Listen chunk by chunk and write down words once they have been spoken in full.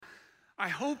I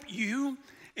hope you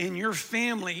and your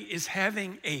family is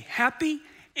having a happy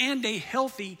and a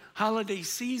healthy holiday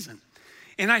season.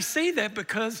 And I say that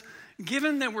because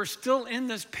given that we're still in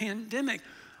this pandemic,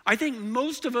 I think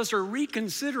most of us are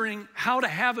reconsidering how to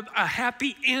have a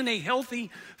happy and a healthy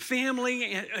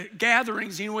family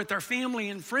gatherings, with our family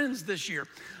and friends this year.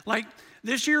 Like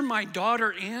this year, my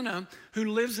daughter, Anna, who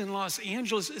lives in Los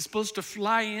Angeles, is supposed to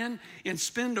fly in and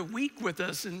spend a week with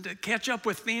us and to catch up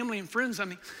with family and friends.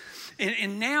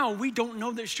 And now we don't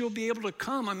know that she'll be able to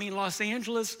come. Los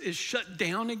Angeles is shut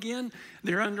down again.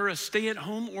 They're under a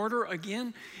stay-at-home order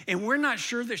again. And we're not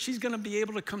sure that she's going to be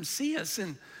able to come see us.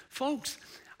 And folks,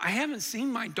 I haven't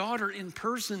seen my daughter in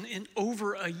person in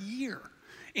over a year.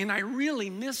 And I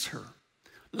really miss her.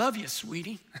 Love you,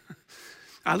 sweetie.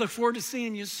 I look forward to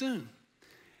seeing you soon.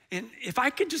 And if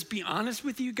I could just be honest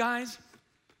with you guys,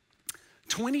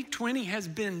 2020 has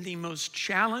been the most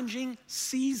challenging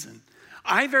season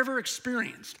I've ever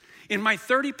experienced in my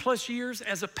 30 plus years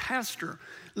as a pastor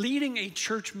leading a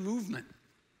church movement.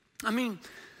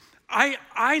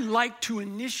 I like to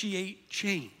initiate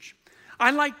change.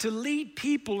 I like to lead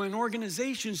people and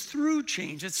organizations through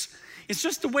change. It's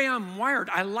just the way I'm wired.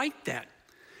 I like that.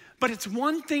 But it's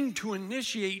one thing to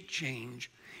initiate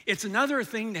change. It's another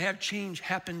thing to have change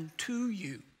happen to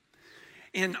you.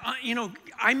 And,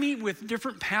 I meet with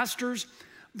different pastors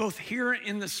both here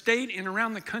in the state and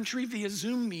around the country via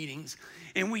Zoom meetings.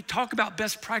 And we talk about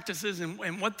best practices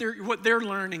and what they're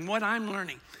learning, what I'm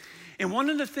learning. And one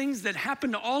of the things that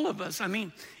happened to all of us,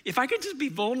 if I could just be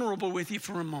vulnerable with you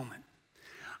for a moment.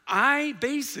 I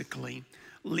basically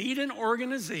lead an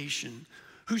organization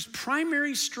whose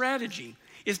primary strategy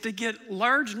is to get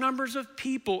large numbers of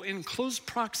people in close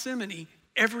proximity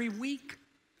every week.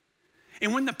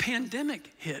 And when the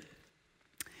pandemic hit,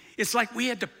 it's like we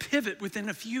had to pivot within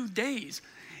a few days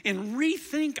and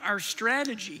rethink our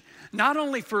strategy, not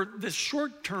only for the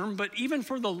short term, but even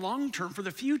for the long term, for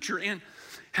the future. And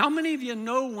how many of you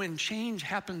know when change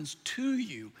happens to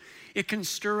you, it can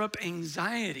stir up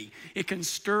anxiety. It can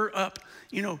stir up,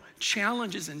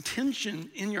 challenges and tension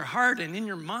in your heart and in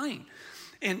your mind.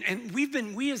 And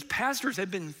we as pastors have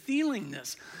been feeling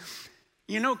this,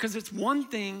 because it's one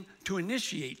thing to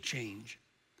initiate change.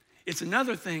 It's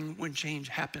another thing when change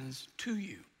happens to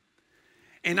you.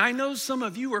 And I know some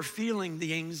of you are feeling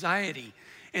the anxiety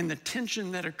and the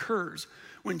tension that occurs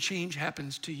when change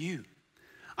happens to you.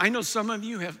 I know some of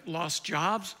you have lost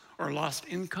jobs or lost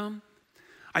income.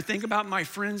 I think about my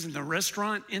friends in the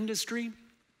restaurant industry.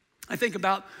 I think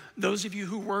about those of you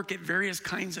who work at various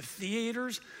kinds of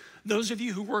theaters, those of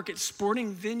you who work at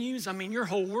sporting venues. Your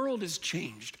whole world has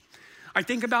changed. I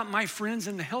think about my friends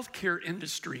in the healthcare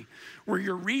industry where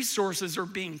your resources are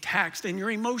being taxed and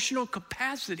your emotional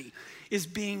capacity is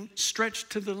being stretched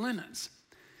to the limits.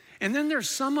 And then there's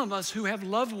some of us who have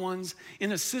loved ones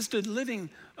in assisted living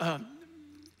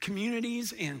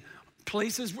communities and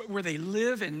places where they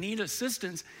live and need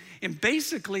assistance. And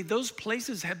basically those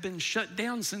places have been shut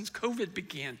down since COVID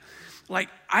began. Like,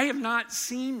 I have not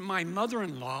seen my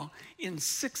mother-in-law in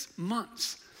 6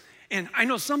 months. And I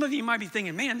know some of you might be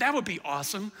thinking, man, that would be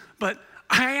awesome. But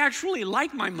I actually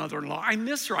like my mother-in-law. I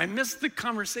miss her. I miss the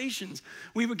conversations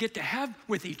we would get to have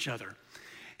with each other.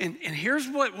 And here's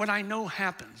what I know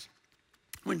happens.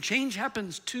 When change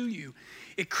happens to you,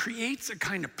 it creates a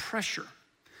kind of pressure.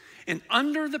 And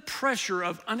under the pressure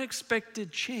of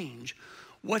unexpected change,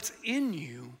 what's in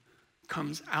you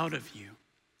comes out of you.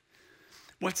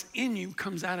 What's in you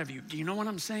comes out of you. Do you know what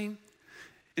I'm saying?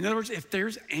 In other words, if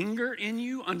there's anger in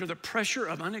you under the pressure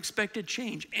of unexpected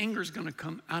change, anger is going to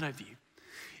come out of you.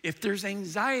 If there's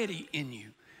anxiety in you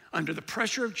under the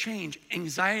pressure of change,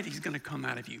 anxiety is going to come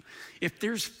out of you. If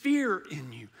there's fear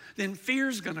in you, then fear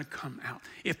is going to come out.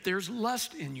 If there's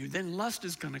lust in you, then lust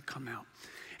is going to come out.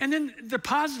 And then the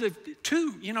positive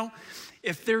too,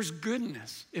 if there's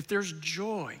goodness, if there's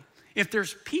joy, if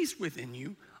there's peace within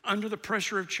you under the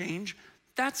pressure of change,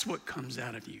 that's what comes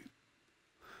out of you.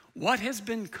 What has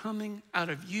been coming out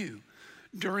of you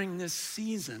during this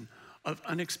season of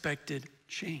unexpected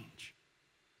change?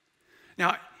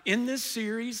 Now, in this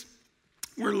series,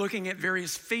 we're looking at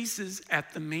various faces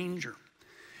at the manger.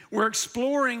 We're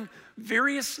exploring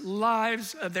various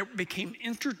lives that became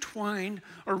intertwined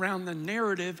around the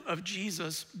narrative of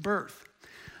Jesus' birth.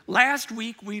 Last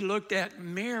week, we looked at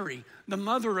Mary, the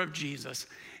mother of Jesus,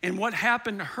 and what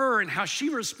happened to her and how she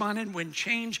responded when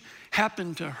change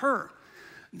happened to her.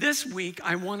 This week,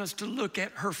 I want us to look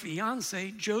at her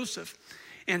fiance, Joseph,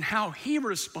 and how he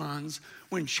responds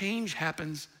when change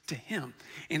happens to him.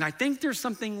 And I think there's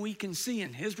something we can see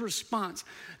in his response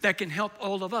that can help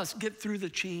all of us get through the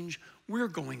change we're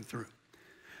going through.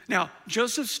 Now,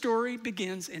 Joseph's story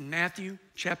begins in Matthew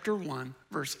chapter 1,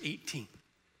 verse 18.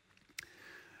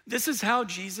 This is how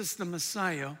Jesus the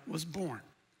Messiah was born.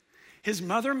 His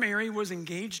mother Mary was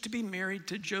engaged to be married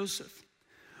to Joseph.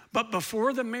 But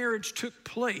before the marriage took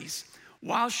place,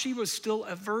 while she was still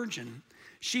a virgin,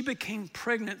 she became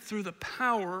pregnant through the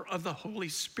power of the Holy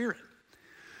Spirit.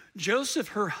 Joseph,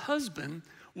 her husband,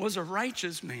 was a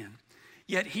righteous man,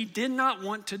 yet he did not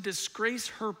want to disgrace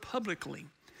her publicly.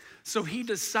 So he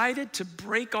decided to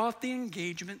break off the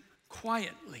engagement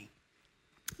quietly.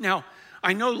 Now,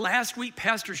 I know last week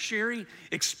Pastor Sherry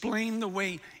explained the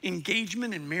way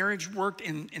engagement and marriage worked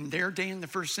in their day in the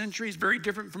first century. It's very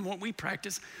different from what we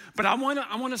practice. But I want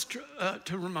us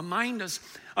to remind us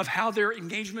of how their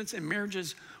engagements and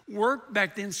marriages worked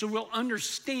back then so we'll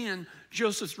understand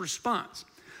Joseph's response.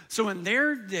 So in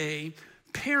their day,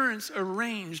 parents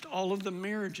arranged all of the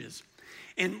marriages.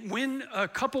 And when a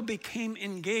couple became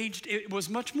engaged, it was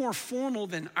much more formal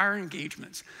than our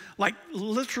engagements. Like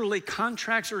literally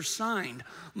contracts are signed,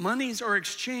 monies are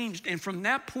exchanged, and from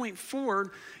that point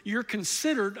forward, you're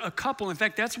considered a couple. In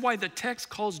fact, that's why the text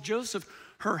calls Joseph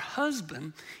her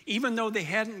husband, even though they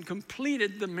hadn't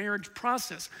completed the marriage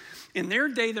process. In their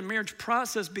day, the marriage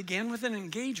process began with an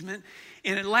engagement,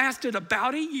 and it lasted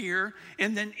about a year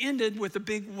and then ended with a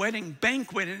big wedding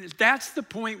banquet. And that's the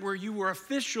point where you were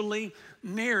officially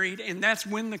married, and that's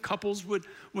when the couples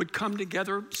would come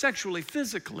together sexually,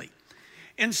 physically.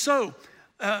 And so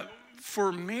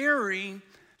for Mary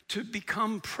to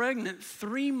become pregnant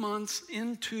 3 months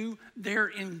into their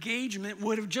engagement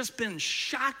would have just been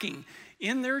shocking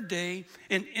in their day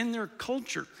and in their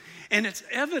culture. And it's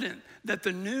evident that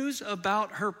the news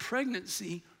about her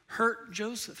pregnancy hurt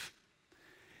Joseph.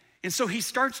 And so he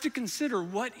starts to consider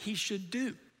what he should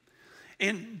do.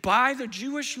 And by the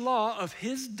Jewish law of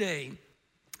his day,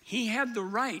 he had the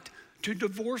right to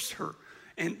divorce her.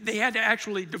 And they had to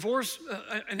actually divorce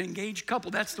an engaged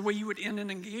couple. That's the way you would end an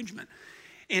engagement.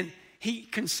 And he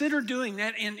considered doing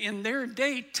that. And in their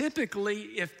day, typically,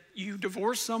 if you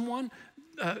divorce someone,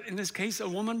 in this case, a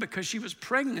woman, because she was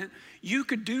pregnant, you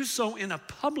could do so in a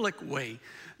public way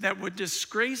that would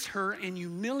disgrace her and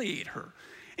humiliate her.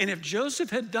 And if Joseph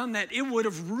had done that, it would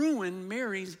have ruined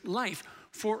Mary's life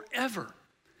forever.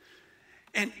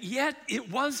 And yet,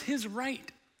 it was his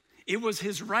right. It was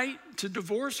his right to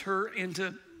divorce her and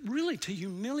to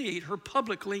humiliate her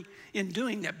publicly in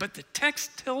doing that. But the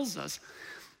text tells us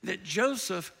that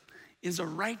Joseph is a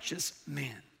righteous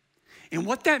man. And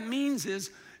what that means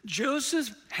is Joseph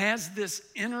has this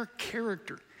inner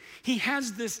character. He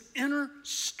has this inner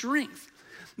strength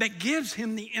that gives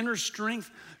him the inner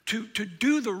strength to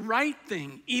do the right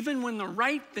thing, even when the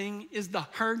right thing is the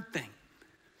hard thing.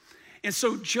 And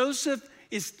so Joseph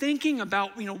is thinking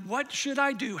about, what should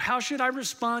I do? How should I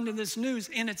respond to this news?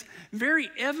 And it's very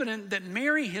evident that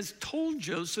Mary has told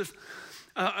Joseph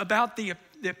about the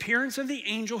appearance of the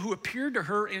angel who appeared to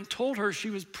her and told her she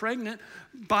was pregnant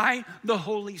by the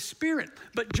Holy Spirit.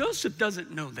 But Joseph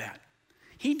doesn't know that.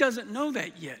 He doesn't know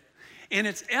that yet. And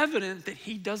it's evident that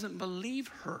he doesn't believe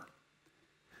her.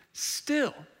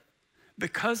 Still,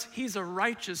 because he's a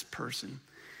righteous person,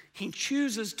 he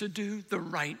chooses to do the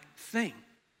right thing.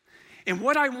 And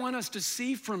what I want us to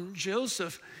see from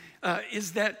Joseph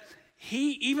is that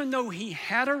even though he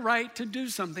had a right to do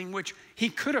something, which he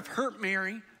could have hurt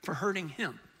Mary for hurting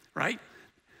him, right?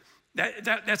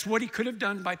 That's what he could have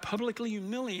done by publicly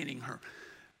humiliating her.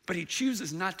 But he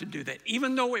chooses not to do that.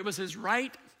 Even though it was his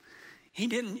right, he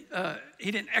didn't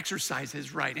exercise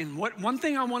his right. And one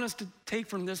thing I want us to take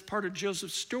from this part of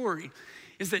Joseph's story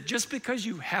is that just because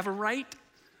you have a right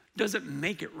doesn't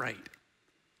make it right.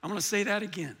 I'm going to say that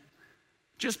again.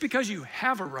 Just because you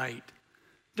have a right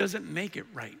doesn't make it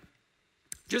right.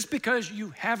 Just because you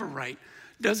have a right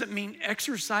doesn't mean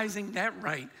exercising that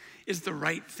right is the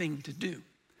right thing to do.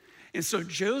 And so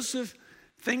Joseph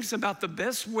thinks about the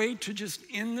best way to just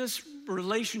end this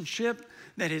relationship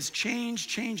that has changed.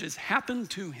 Change has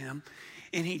happened to him.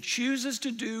 And he chooses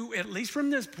to do, at least from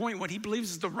this point, what he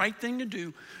believes is the right thing to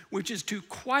do, which is to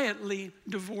quietly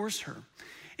divorce her.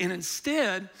 And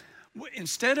instead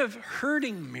of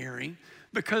hurting Mary,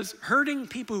 because hurting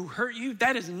people who hurt you,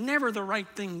 that is never the right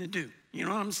thing to do. You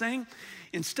know what I'm saying?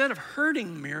 Instead of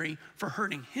hurting Mary for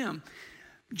hurting him,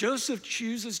 Joseph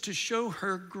chooses to show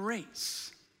her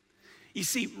grace. You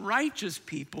see, righteous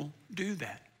people do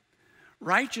that.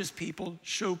 Righteous people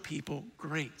show people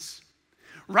grace.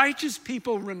 Righteous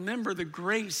people remember the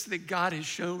grace that God has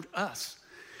showed us.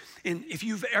 And if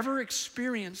you've ever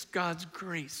experienced God's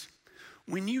grace,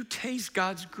 when you taste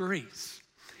God's grace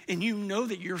and you know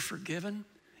that you're forgiven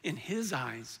in His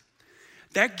eyes,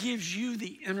 that gives you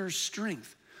the inner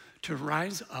strength to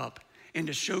rise up and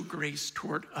to show grace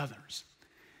toward others.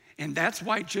 And that's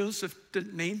why Joseph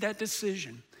made that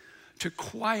decision to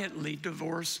quietly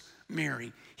divorce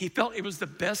Mary. He felt it was the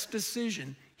best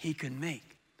decision he could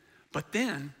make. But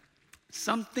then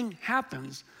something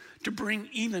happens to bring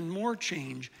even more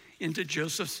change into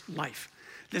Joseph's life.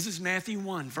 This is Matthew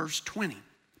 1, verse 20.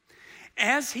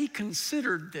 As he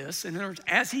considered this, in other words,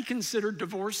 as he considered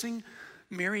divorcing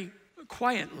Mary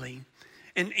quietly,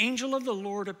 an angel of the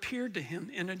Lord appeared to him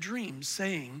in a dream,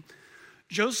 saying,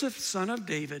 Joseph, son of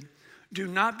David, do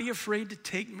not be afraid to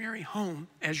take Mary home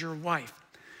as your wife,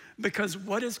 because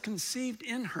what is conceived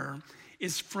in her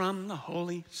is from the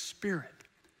Holy Spirit.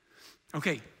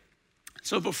 Okay,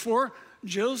 so before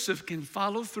Joseph can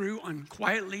follow through on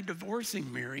quietly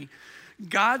divorcing Mary,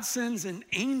 God sends an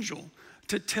angel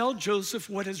to tell Joseph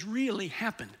what has really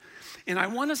happened. And I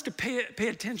want us to pay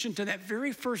attention to that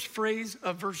very first phrase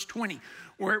of verse 20,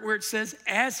 where it says,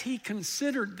 as he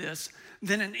considered this,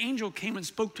 then an angel came and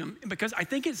spoke to him. Because I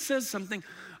think it says something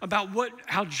about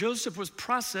how Joseph was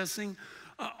processing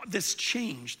this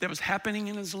change that was happening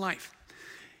in his life.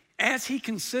 As he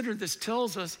considered this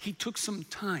tells us he took some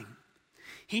time.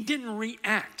 He didn't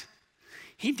react.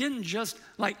 He didn't just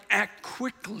act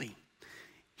quickly.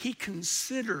 He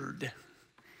considered.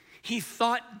 He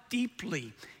thought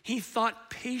deeply. He thought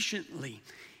patiently.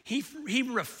 He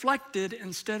reflected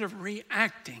instead of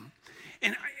reacting.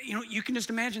 And you can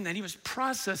just imagine that he was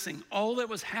processing all that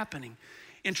was happening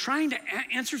and trying to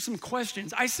answer some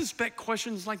questions. I suspect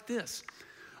questions like this.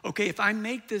 Okay, if I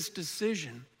make this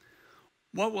decision,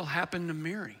 what will happen to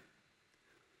Mary?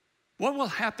 What will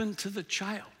happen to the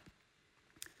child?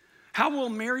 How will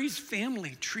Mary's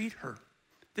family treat her?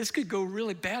 This could go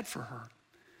really bad for her.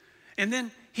 And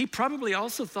then he probably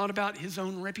also thought about his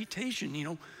own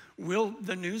reputation. Will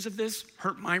the news of this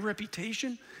hurt my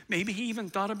reputation? Maybe he even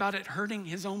thought about it hurting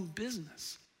his own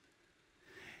business.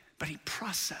 But he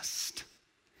processed.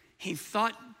 He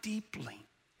thought deeply.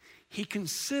 He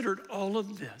considered all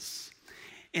of this.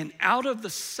 And out of the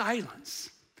silence,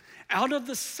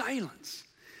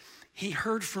 he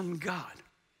heard from God.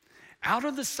 Out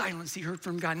of the silence, he heard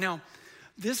from God. Now,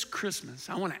 this Christmas,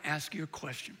 I want to ask you a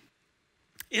question.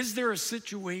 Is there a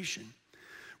situation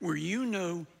where you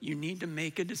know you need to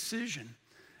make a decision,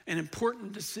 an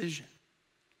important decision?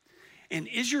 And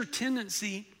is your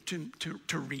tendency to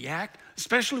react,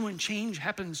 especially when change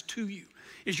happens to you,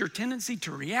 is your tendency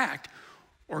to react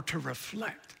or to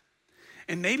reflect?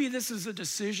 And maybe this is a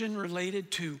decision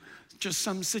related to just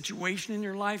some situation in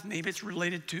your life. Maybe it's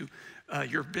related to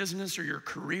your business or your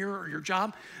career or your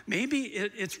job. Maybe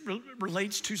it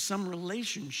relates to some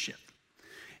relationship.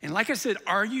 And like I said,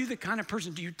 are you the kind of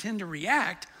person, do you tend to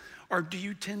react or do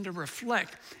you tend to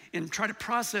reflect and try to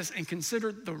process and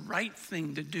consider the right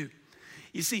thing to do?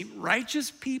 You see, righteous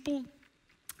people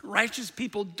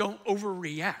don't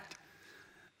overreact.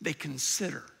 They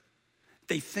consider.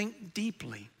 They think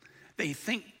deeply. They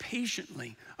think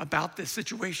patiently about the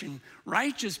situation.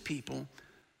 Righteous people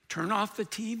turn off the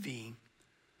TV,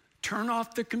 turn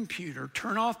off the computer,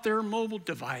 turn off their mobile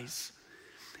device,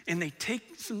 and they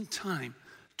take some time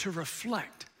to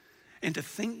reflect and to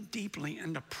think deeply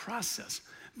and to process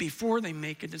before they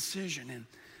make a decision. And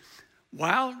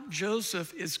while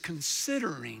Joseph is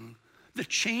considering the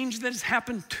change that has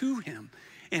happened to him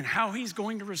and how he's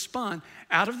going to respond,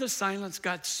 out of the silence,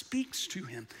 God speaks to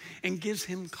him and gives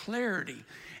him clarity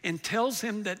and tells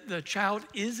him that the child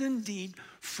is indeed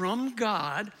from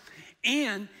God.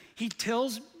 And he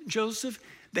tells Joseph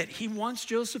that he wants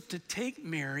Joseph to take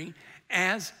Mary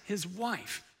as his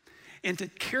wife and to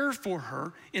care for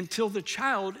her until the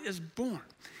child is born.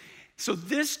 So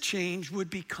this change would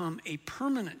become a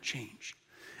permanent change.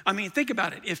 I mean, think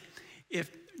about it.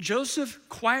 If Joseph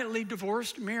quietly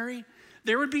divorced Mary,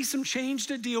 there would be some change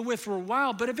to deal with for a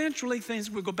while, but eventually things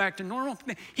would go back to normal.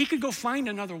 He could go find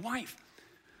another wife.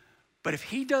 But if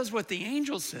he does what the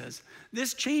angel says,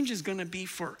 this change is going to be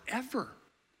forever.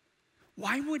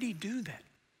 Why would he do that?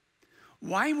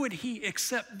 Why would he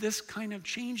accept this kind of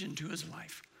change into his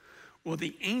life? Well,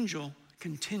 the angel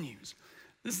continues.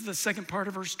 This is the second part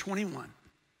of verse 21.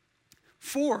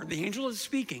 For, the angel is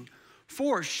speaking,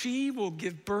 for she will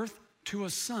give birth to a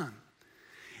son,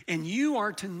 and you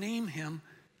are to name him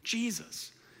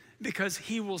Jesus, because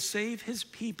he will save his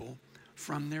people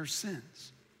from their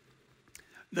sins.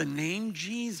 The name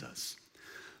Jesus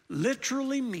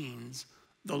literally means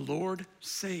the Lord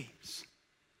saves.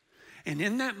 And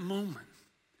in that moment,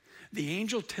 the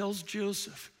angel tells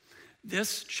Joseph,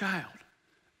 this child,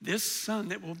 this son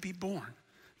that will be born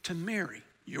to Mary,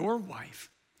 your wife,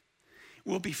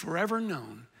 will be forever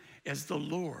known as the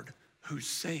Lord who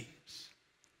saves.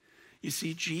 You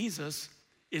see, Jesus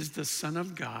is the Son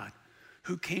of God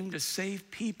who came to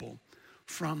save people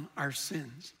from our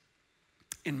sins.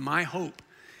 And my hope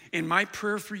and my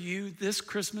prayer for you this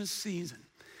Christmas season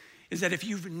is that if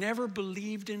you've never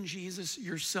believed in Jesus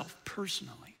yourself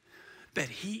personally, that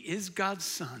he is God's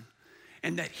Son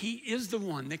and that he is the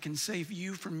one that can save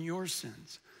you from your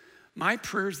sins, my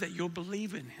prayer is that you'll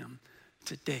believe in him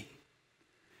today,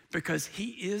 because he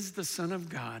is the Son of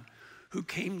God who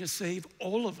came to save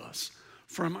all of us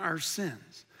from our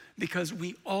sins, because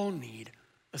we all need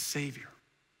a Savior.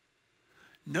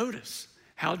 Notice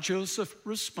how Joseph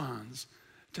responds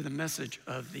to the message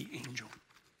of the angel.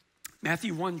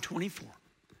 Matthew 1:24.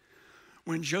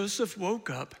 When Joseph woke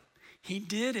up, he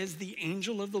did as the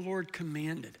angel of the Lord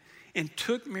commanded and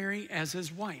took Mary as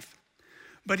his wife.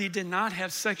 But he did not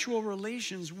have sexual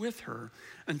relations with her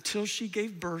until she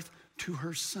gave birth to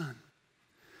her son.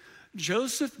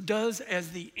 Joseph does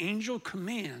as the angel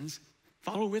commands,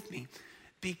 follow with me,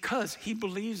 because he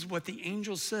believes what the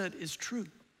angel said is true.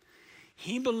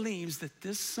 He believes that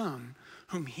this son,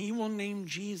 whom he will name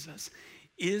Jesus,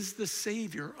 is the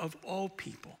Savior of all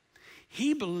people.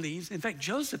 He believes, in fact,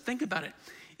 Joseph, think about it,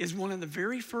 is one of the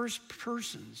very first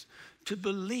persons to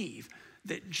believe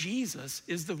that Jesus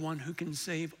is the one who can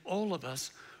save all of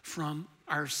us from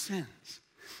our sins.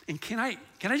 And can I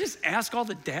just ask all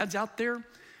the dads out there,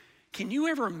 can you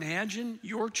ever imagine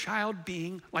your child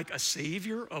being like a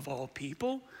savior of all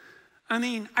people? I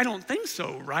mean, I don't think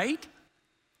so, right?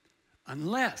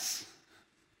 Unless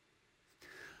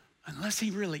he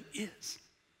really is.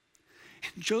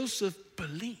 And Joseph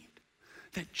believed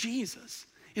that Jesus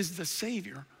is the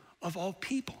Savior of all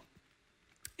people.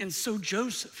 And so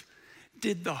Joseph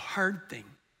did the hard thing.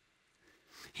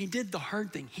 He did the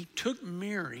hard thing. He took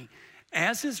Mary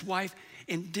as his wife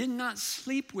and did not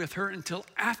sleep with her until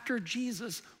after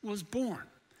Jesus was born.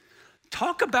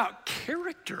 Talk about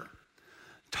character.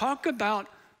 Talk about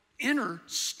inner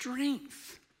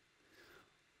strength.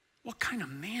 What kind of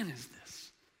man is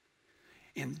this?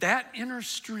 And that inner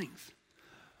strength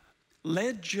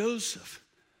led Joseph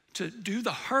to do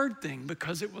the hard thing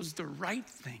because it was the right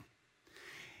thing.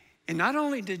 And not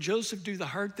only did Joseph do the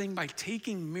hard thing by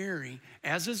taking Mary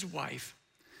as his wife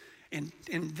and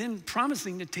then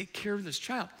promising to take care of this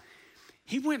child,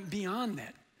 he went beyond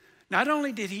that. Not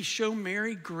only did he show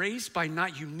Mary grace by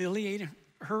not humiliating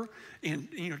her and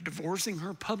divorcing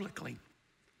her publicly,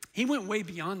 he went way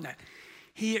beyond that.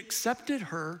 He accepted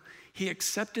her, he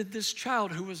accepted this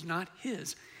child who was not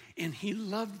his, and he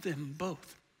loved them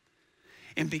both.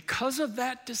 And because of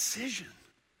that decision,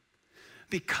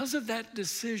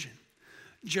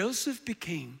 Joseph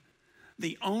became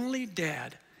the only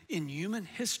dad in human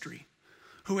history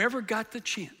who ever got the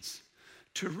chance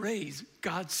to raise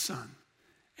God's son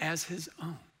as his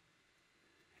own.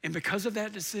 And because of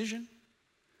that decision,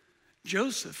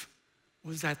 Joseph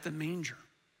was at the manger.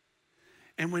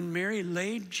 And when Mary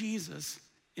laid Jesus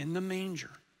in the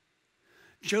manger,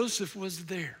 Joseph was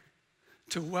there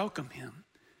to welcome him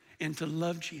and to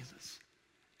love Jesus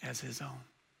as his own.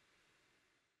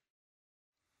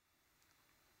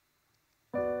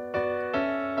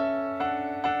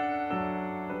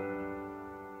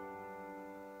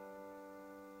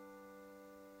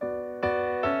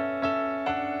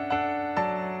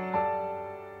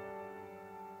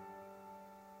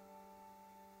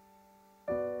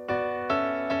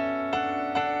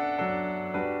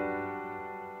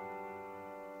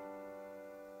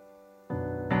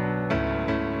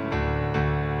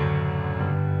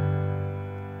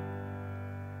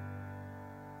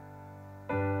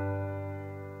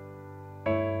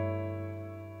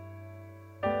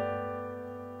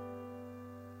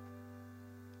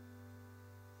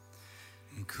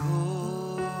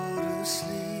 Go to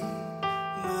sleep,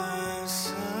 my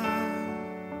son.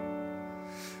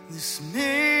 This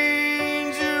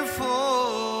manger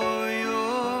for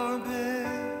your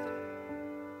bed.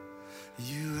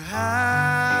 You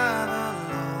have a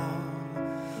long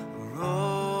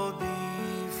road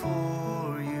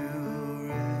before you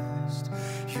rest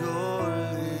your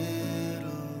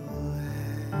little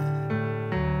head.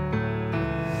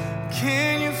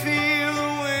 Can you feel the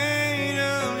weight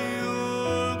of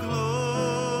your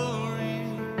glory?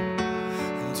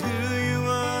 And do you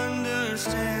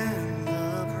understand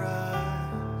the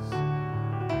price?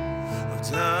 Or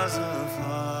does the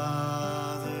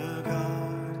Father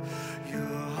guard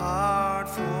your heart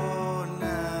for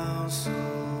now so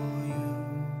you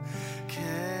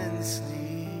can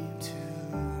sleep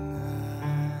tonight?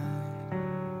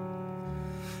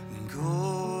 And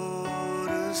go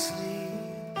to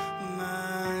sleep,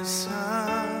 my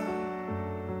son.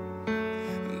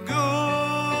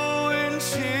 Go and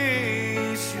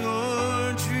chase your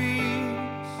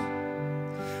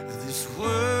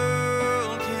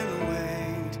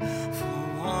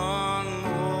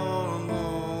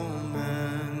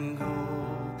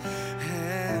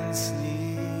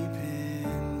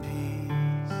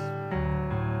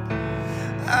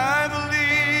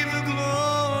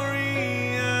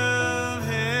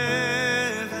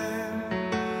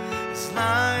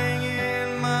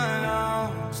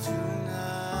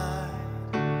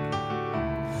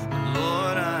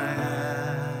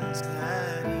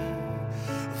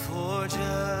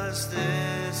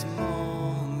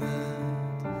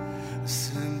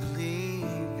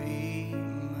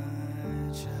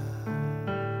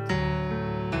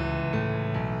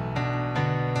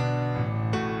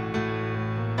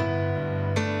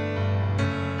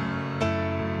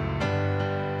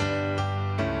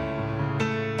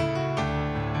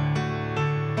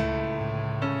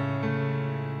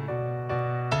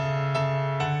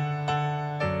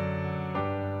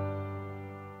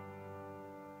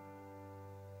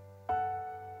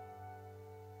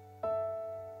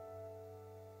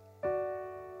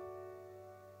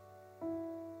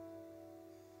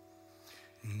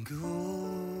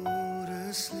Go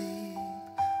to sleep,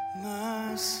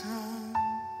 my son,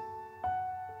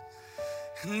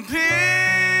 and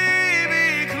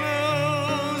baby,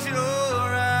 close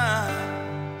your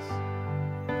eyes,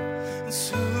 and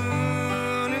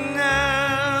soon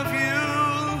enough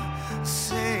you'll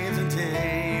save the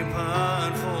day.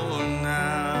 But for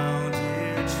now,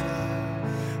 dear child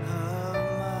of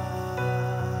mine,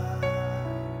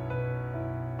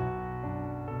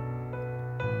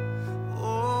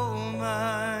 oh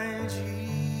my Jesus,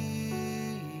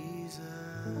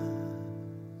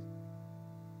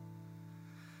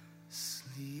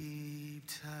 sleep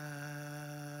tight.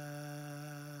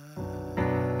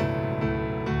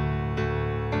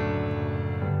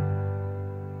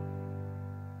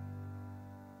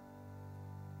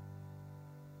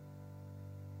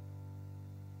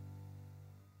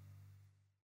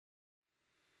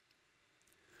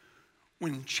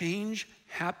 When change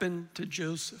happened to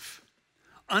Joseph,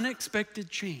 unexpected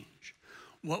change,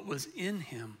 what was in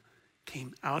him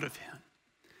came out of him.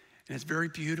 And it's very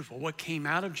beautiful. What came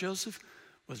out of Joseph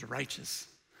was righteous.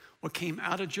 What came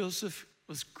out of Joseph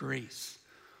was grace.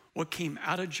 What came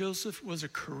out of Joseph was a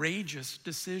courageous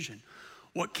decision.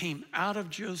 What came out of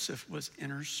Joseph was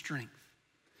inner strength.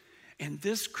 And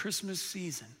this Christmas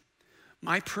season,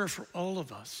 my prayer for all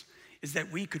of us is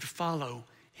that we could follow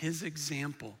his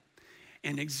example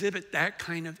and exhibit that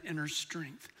kind of inner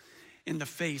strength in the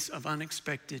face of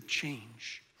unexpected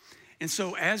change. And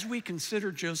so as we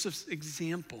consider Joseph's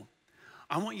example,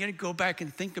 I want you to go back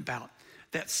and think about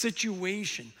that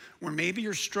situation where maybe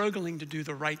you're struggling to do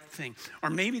the right thing,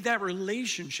 or maybe that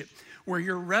relationship where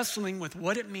you're wrestling with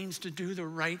what it means to do the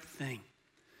right thing.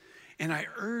 And I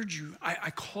urge you, I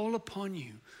call upon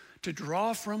you to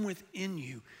draw from within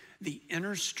you the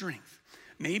inner strength.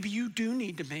 Maybe you do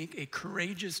need to make a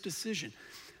courageous decision.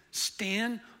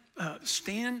 Stand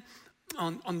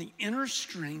on the inner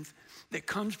strength that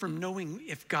comes from knowing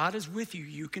if God is with you,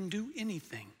 you can do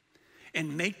anything,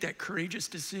 and make that courageous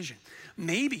decision.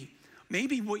 Maybe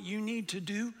what you need to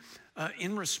do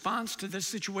in response to this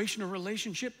situation or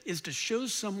relationship is to show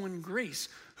someone grace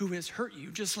who has hurt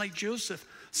you, just like Joseph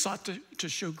sought to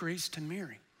show grace to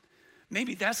Mary.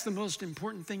 Maybe that's the most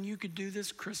important thing you could do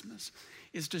this Christmas,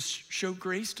 is to show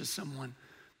grace to someone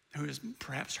who has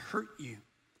perhaps hurt you.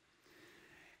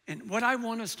 And what I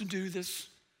want us to do this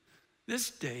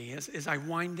day, as I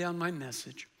wind down my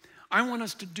message, I want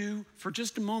us to do for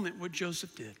just a moment what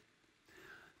Joseph did.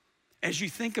 As you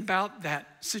think about that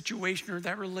situation or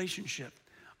that relationship,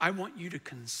 I want you to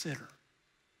consider.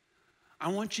 I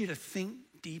want you to think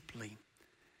deeply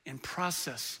and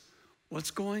process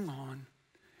what's going on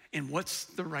and what's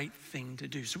the right thing to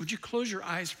do. So would you close your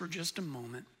eyes for just a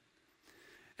moment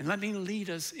and let me lead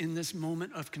us in this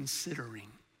moment of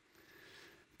considering.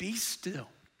 Be still.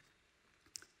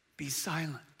 Be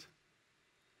silent.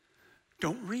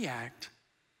 Don't react.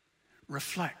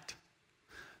 Reflect.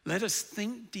 Let us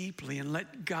think deeply and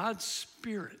let God's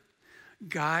Spirit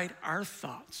guide our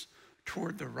thoughts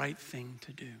toward the right thing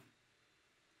to do.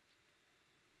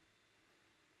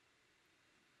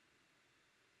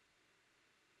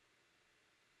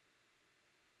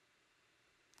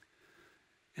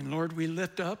 And Lord, we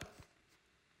lift up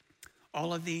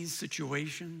all of these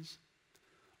situations,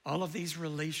 all of these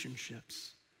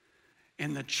relationships,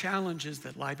 and the challenges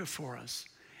that lie before us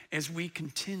as we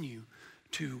continue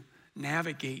to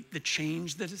navigate the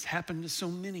change that has happened to so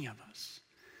many of us.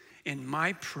 And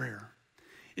my prayer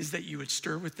is that you would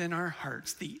stir within our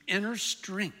hearts the inner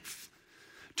strength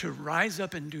to rise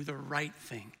up and do the right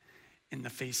thing in the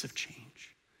face of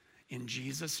change. In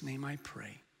Jesus' name I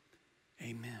pray,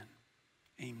 amen.